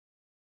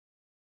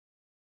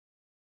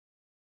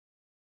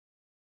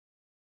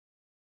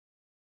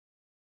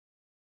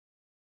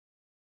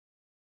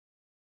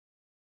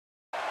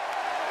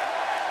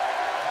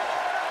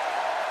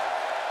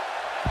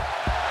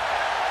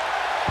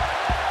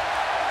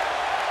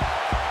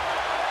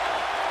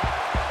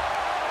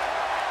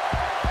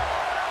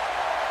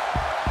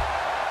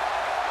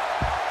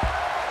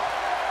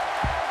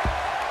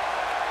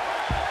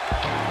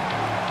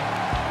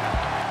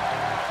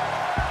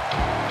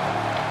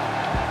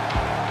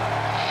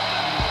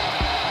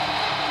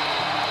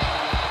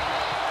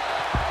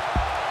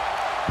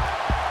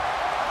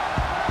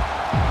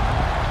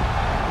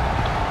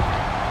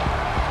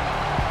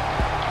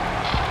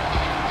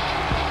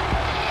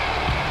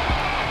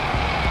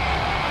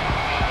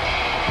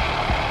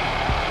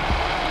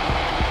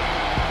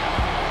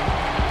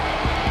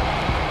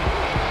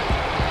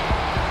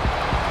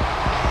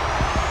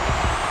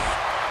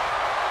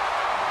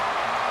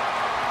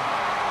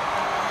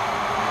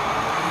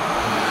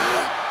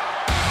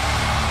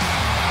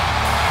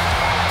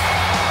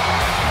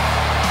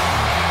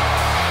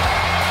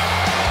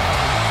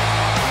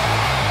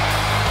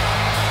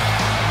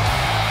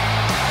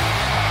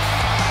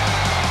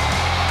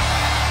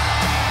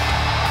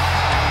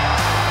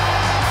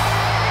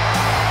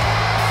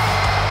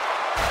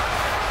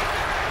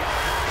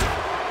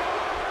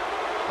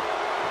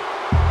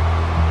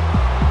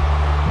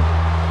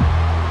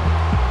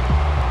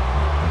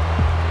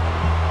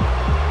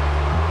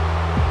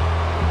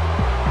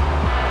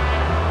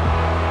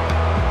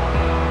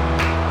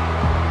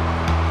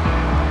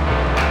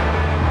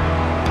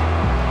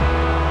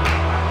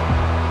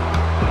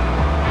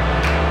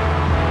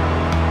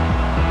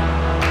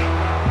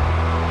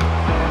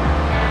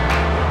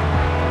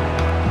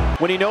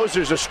when he knows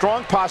there's a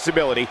strong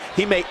possibility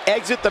he may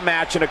exit the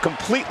match in a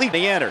completely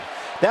entered.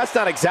 That's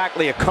not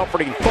exactly a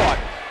comforting thought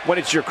when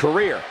it's your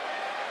career.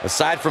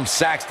 Aside from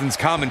Saxton's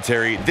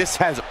commentary, this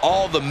has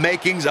all the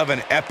makings of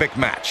an epic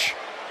match.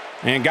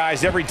 And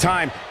guys, every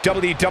time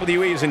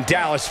WWE is in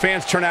Dallas,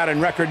 fans turn out in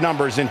record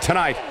numbers, and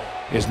tonight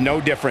is no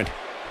different.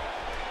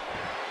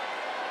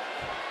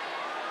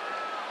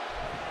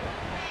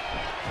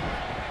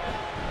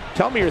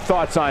 Tell me your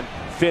thoughts on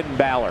Finn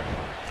Balor.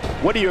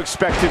 What do you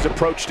expect his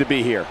approach to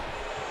be here?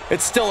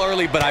 It's still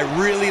early, but I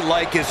really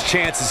like his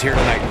chances here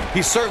tonight.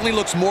 He certainly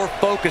looks more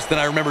focused than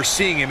I remember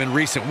seeing him in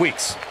recent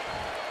weeks.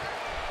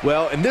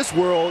 Well, in this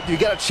world, you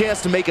got a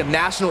chance to make a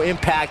national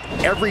impact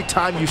every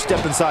time you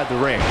step inside the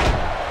ring.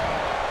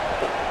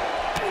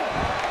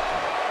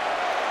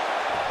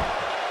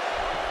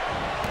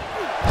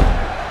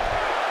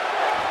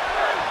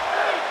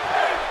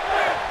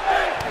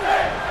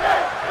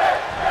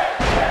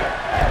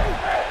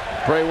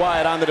 Bray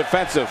Wyatt on the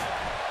defensive,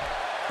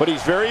 but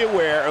he's very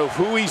aware of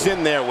who he's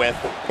in there with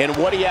and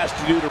what he has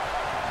to do to...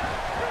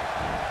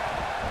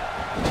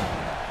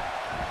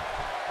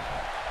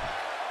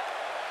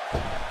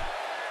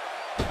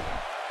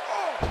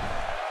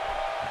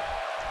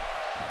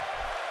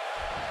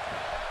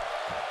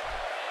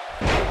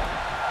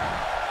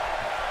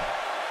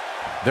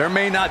 There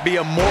may not be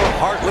a more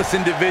heartless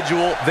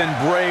individual than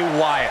Bray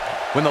Wyatt.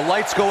 When the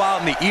lights go out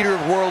and the Eater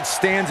of Worlds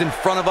stands in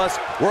front of us,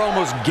 we're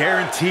almost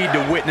guaranteed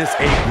to witness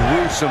a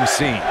gruesome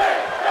scene.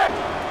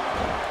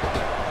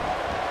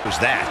 There's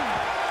that.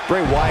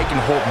 Bray Wyatt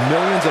can hold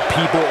millions of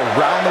people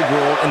around the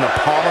world in the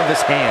palm of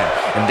his hand,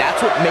 and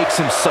that's what makes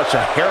him such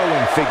a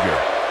harrowing figure.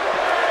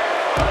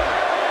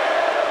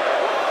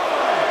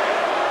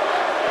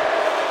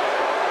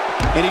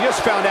 And he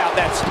just found out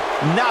that's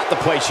not the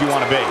place you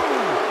want to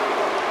be.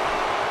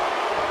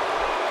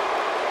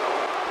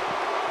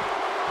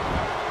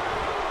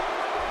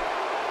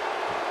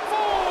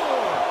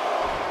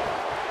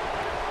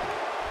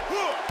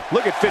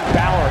 Look at Finn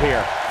Balor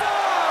here.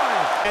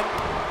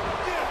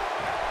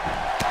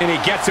 And he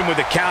gets him with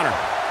a counter.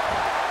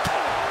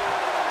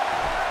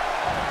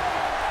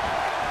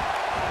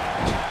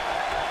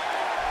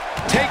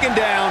 Taken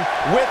down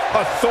with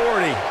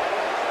authority.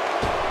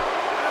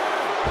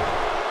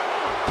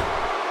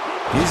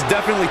 He's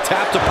definitely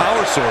tapped a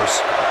power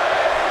source.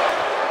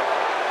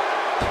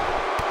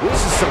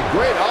 This is some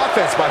great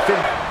offense by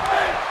Finn.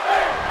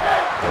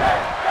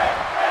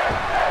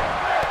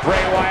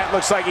 Bray Wyatt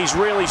looks like he's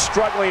really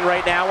struggling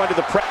right now under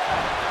the pressure.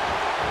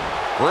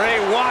 Bray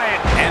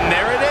Wyatt, and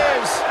there it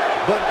is.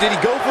 But did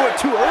he go for it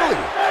too early?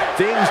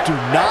 Things do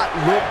not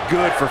look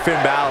good for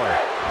Finn Balor.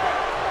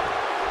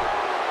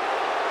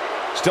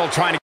 Still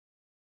trying to...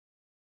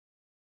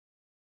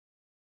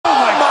 Oh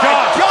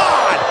my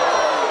God!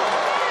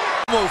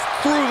 Almost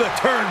through the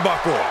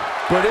turnbuckle.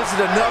 But is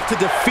it enough to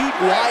defeat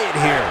Wyatt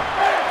here?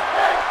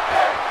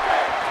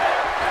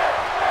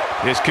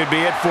 This could be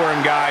it for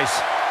him,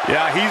 guys.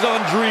 Yeah, he's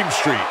on Dream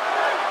Street.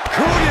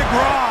 Coup de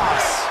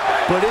grace.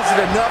 But is it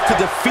enough to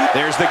defeat?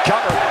 There's the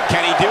cover.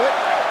 Can he do it?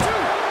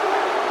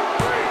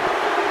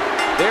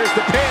 There's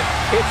the pin.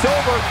 It's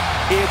over.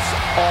 It's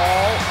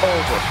all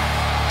over.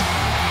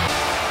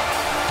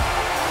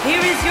 Here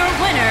is your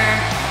winner,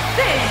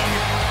 Finn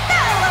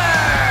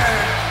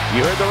Balor.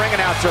 You heard the ring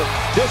announcer.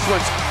 This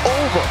one's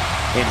over.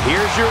 And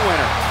here's your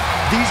winner.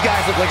 These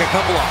guys look like a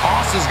couple of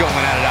hosses going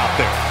at it out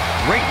there.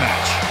 Great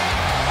match.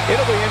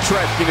 It'll be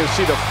interesting to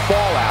see the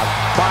fallout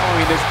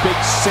following this big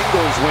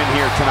singles win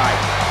here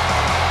tonight.